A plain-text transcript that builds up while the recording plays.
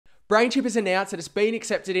Brainchip has announced that it's been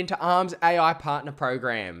accepted into ARM's AI Partner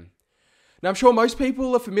Program. Now, I'm sure most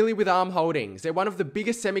people are familiar with ARM Holdings. They're one of the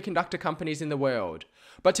biggest semiconductor companies in the world.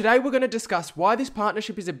 But today we're going to discuss why this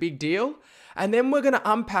partnership is a big deal, and then we're going to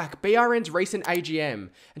unpack BRN's recent AGM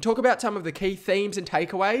and talk about some of the key themes and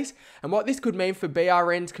takeaways and what this could mean for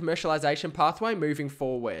BRN's commercialization pathway moving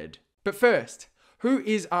forward. But first, who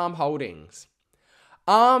is ARM Holdings?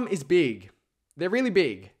 ARM is big. They're really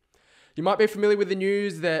big. You might be familiar with the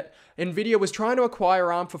news that Nvidia was trying to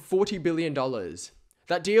acquire ARM for $40 billion.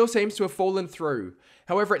 That deal seems to have fallen through.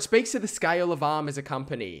 However, it speaks to the scale of ARM as a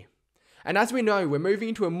company. And as we know, we're moving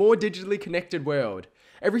into a more digitally connected world.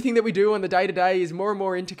 Everything that we do on the day-to-day is more and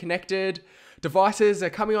more interconnected. Devices are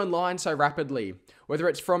coming online so rapidly, whether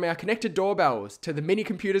it's from our connected doorbells to the mini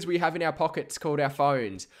computers we have in our pockets called our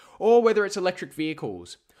phones, or whether it's electric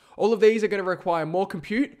vehicles. All of these are going to require more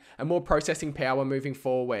compute and more processing power moving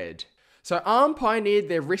forward. So ARM pioneered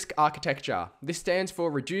their RISC architecture. This stands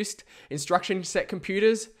for Reduced Instruction Set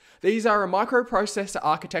Computers. These are a microprocessor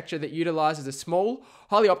architecture that utilizes a small,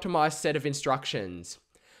 highly optimized set of instructions.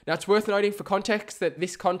 Now, it's worth noting for context that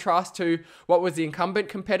this contrasts to what was the incumbent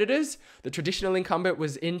competitors. The traditional incumbent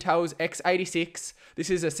was Intel's x86.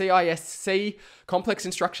 This is a CISC, Complex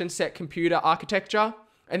Instruction Set Computer Architecture,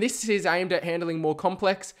 and this is aimed at handling more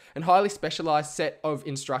complex and highly specialized set of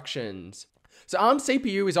instructions. So ARM's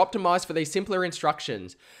CPU is optimized for these simpler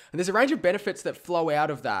instructions, and there's a range of benefits that flow out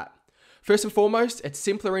of that. First and foremost, it's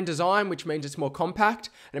simpler in design, which means it's more compact,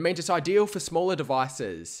 and it means it's ideal for smaller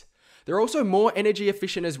devices. They're also more energy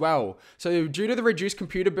efficient as well. So due to the reduced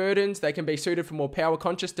computer burdens, they can be suited for more power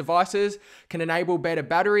conscious devices, can enable better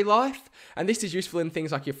battery life, and this is useful in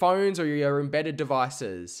things like your phones or your embedded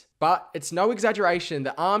devices. But it's no exaggeration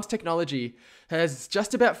that ARM's technology has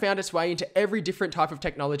just about found its way into every different type of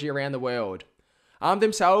technology around the world. ARM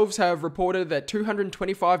themselves have reported that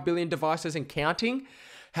 225 billion devices and counting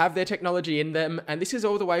have their technology in them, and this is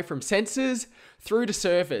all the way from sensors through to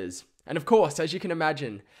servers. And of course, as you can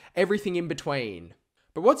imagine, everything in between.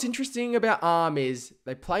 But what's interesting about ARM is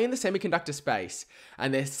they play in the semiconductor space,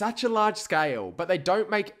 and they're such a large scale, but they don't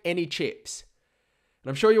make any chips.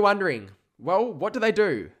 And I'm sure you're wondering, well, what do they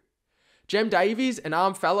do? Jem Davies, an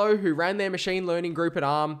ARM fellow who ran their machine learning group at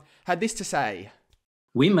ARM, had this to say.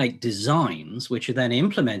 We make designs which are then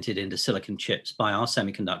implemented into silicon chips by our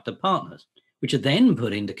semiconductor partners, which are then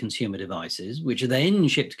put into consumer devices, which are then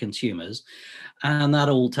shipped to consumers, and that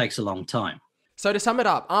all takes a long time. So to sum it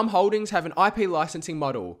up, ARM Holdings have an IP licensing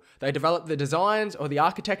model. They develop the designs or the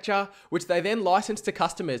architecture, which they then license to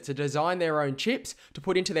customers to design their own chips to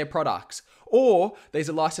put into their products. Or these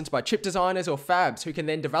are licensed by chip designers or fabs who can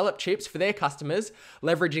then develop chips for their customers,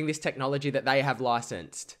 leveraging this technology that they have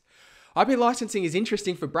licensed. IP licensing is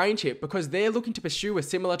interesting for Brainchip because they're looking to pursue a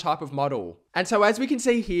similar type of model. And so as we can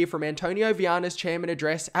see here from Antonio Viana's chairman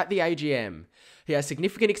address at the AGM, he has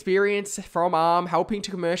significant experience from ARM helping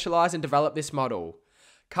to commercialize and develop this model.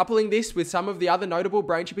 Coupling this with some of the other notable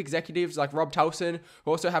Brainchip executives like Rob Towson,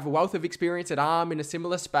 who also have a wealth of experience at ARM in a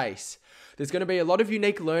similar space, there's going to be a lot of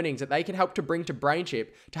unique learnings that they can help to bring to Brainchip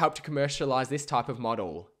to help to commercialize this type of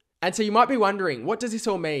model. And so you might be wondering, what does this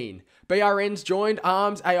all mean? BRN's joined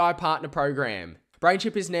ARM's AI Partner Program.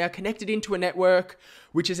 Brainchip is now connected into a network,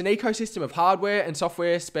 which is an ecosystem of hardware and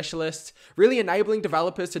software specialists, really enabling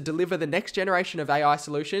developers to deliver the next generation of AI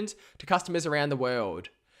solutions to customers around the world.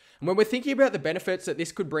 And when we're thinking about the benefits that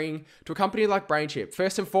this could bring to a company like Brainchip,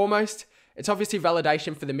 first and foremost, it's obviously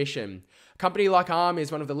validation for the mission. A company like ARM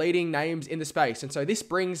is one of the leading names in the space, and so this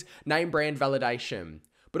brings name brand validation.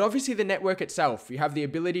 But obviously the network itself, you have the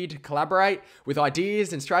ability to collaborate with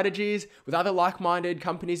ideas and strategies with other like-minded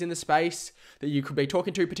companies in the space that you could be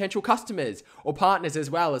talking to potential customers or partners as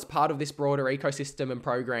well as part of this broader ecosystem and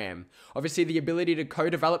program. Obviously the ability to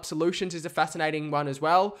co-develop solutions is a fascinating one as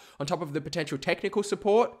well, on top of the potential technical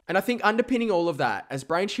support. And I think underpinning all of that, as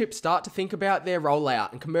Brainchip start to think about their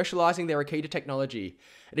rollout and commercializing their Akida technology,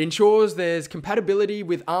 it ensures there's compatibility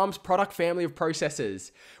with ARM's product family of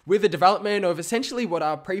processors, with the development of essentially what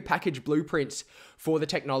are pre-packaged blueprints for the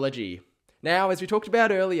technology. Now, as we talked about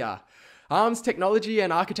earlier, ARM's technology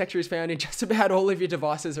and architecture is found in just about all of your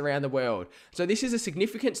devices around the world. So this is a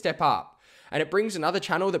significant step up, and it brings another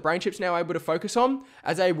channel that Brainchip's now able to focus on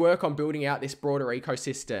as they work on building out this broader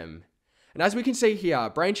ecosystem. And as we can see here,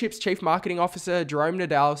 Brainchip's Chief Marketing Officer, Jerome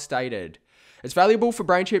Nadal, stated, "It's valuable for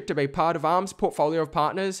Brainchip to be part of ARM's portfolio of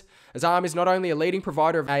partners, as ARM is not only a leading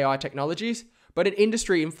provider of AI technologies, but an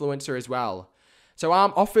industry influencer as well. So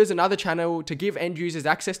ARM offers another channel to give end users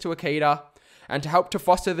access to Akida and to help to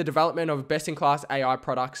foster the development of best-in-class AI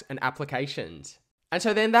products and applications." And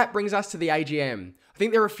so then that brings us to the AGM. I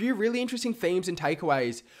think there are a few really interesting themes and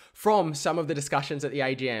takeaways from some of the discussions at the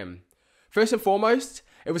AGM. First and foremost,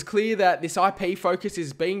 it was clear that this IP focus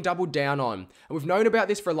is being doubled down on. And we've known about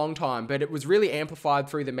this for a long time, but it was really amplified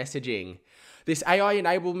through the messaging. This AI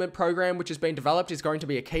enablement program, which has been developed, is going to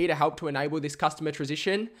be a key to help to enable this customer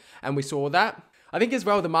transition. And we saw that. I think as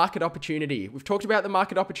well, the market opportunity. We've talked about the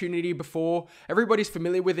market opportunity before. Everybody's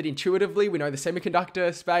familiar with it intuitively. We know the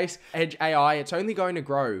semiconductor space, edge AI, it's only going to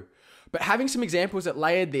grow. But having some examples that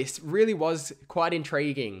layered this really was quite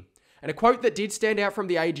intriguing. And a quote that did stand out from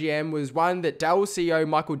the AGM was one that Dell's CEO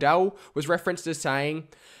Michael Dell was referenced as saying.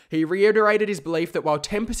 He reiterated his belief that while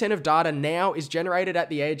 10% of data now is generated at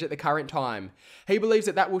the edge at the current time, he believes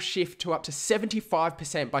that will shift to up to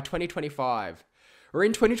 75% by 2025. We're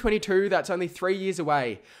in 2022, that's only 3 years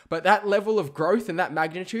away, but that level of growth and that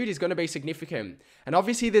magnitude is going to be significant. And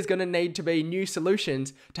obviously there's going to need to be new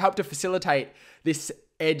solutions to help to facilitate this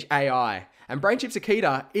edge AI. And Brainchip's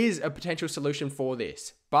Akida is a potential solution for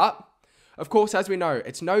this. But, of course, as we know,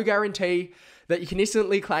 it's no guarantee that you can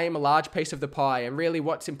instantly claim a large piece of the pie. And really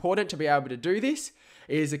what's important to be able to do this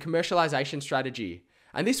is a commercialization strategy.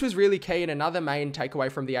 And this was really key and another main takeaway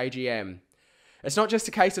from the AGM. It's not just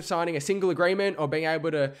a case of signing a single agreement or being able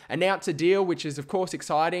to announce a deal, which is of course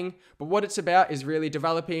exciting, but what it's about is really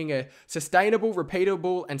developing a sustainable,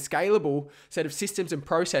 repeatable, and scalable set of systems and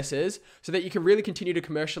processes so that you can really continue to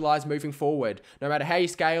commercialize moving forward, no matter how you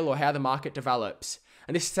scale or how the market develops.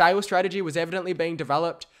 And this sales strategy was evidently being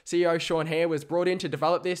developed. CEO Sean Hare was brought in to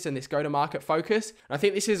develop this and this go-to-market focus. And I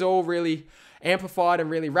think this is all really amplified and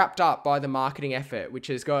really wrapped up by the marketing effort, which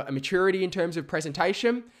has got a maturity in terms of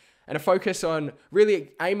presentation and a focus on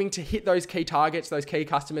really aiming to hit those key targets, those key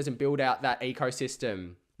customers, and build out that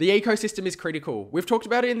ecosystem. The ecosystem is critical. We've talked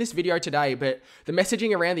about it in this video today, but the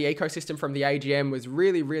messaging around the ecosystem from the AGM was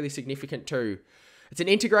really, really significant too. It's an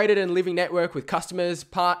integrated and living network with customers,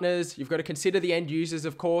 partners. You've got to consider the end users,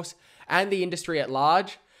 of course, and the industry at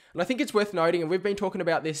large. And I think it's worth noting, and we've been talking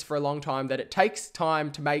about this for a long time, that it takes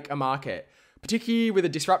time to make a market. Particularly with a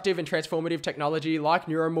disruptive and transformative technology like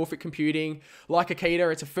neuromorphic computing, like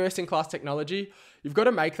Akida, it's a first-in-class technology. You've got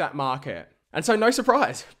to make that market. And so no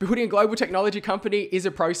surprise, building a global technology company is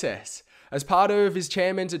a process. As part of his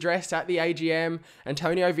chairman's address at the AGM,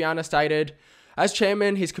 Antonio Viana stated, as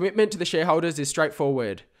chairman, his commitment to the shareholders is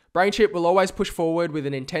straightforward. Brainchip will always push forward with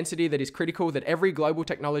an intensity that is critical that every global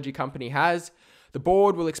technology company has. The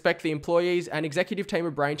board will expect the employees and executive team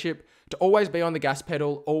of Brainchip to always be on the gas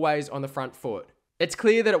pedal, always on the front foot. It's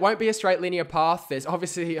clear that it won't be a straight linear path. There's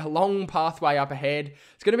obviously a long pathway up ahead.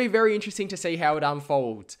 It's going to be very interesting to see how it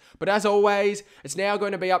unfolds. But as always, it's now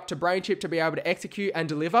going to be up to Brainchip to be able to execute and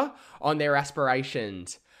deliver on their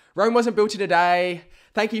aspirations. Rome wasn't built in a day.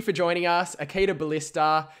 Thank you for joining us. Akida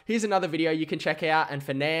Ballista. Here's another video you can check out. And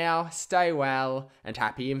for now, stay well and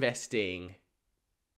happy investing.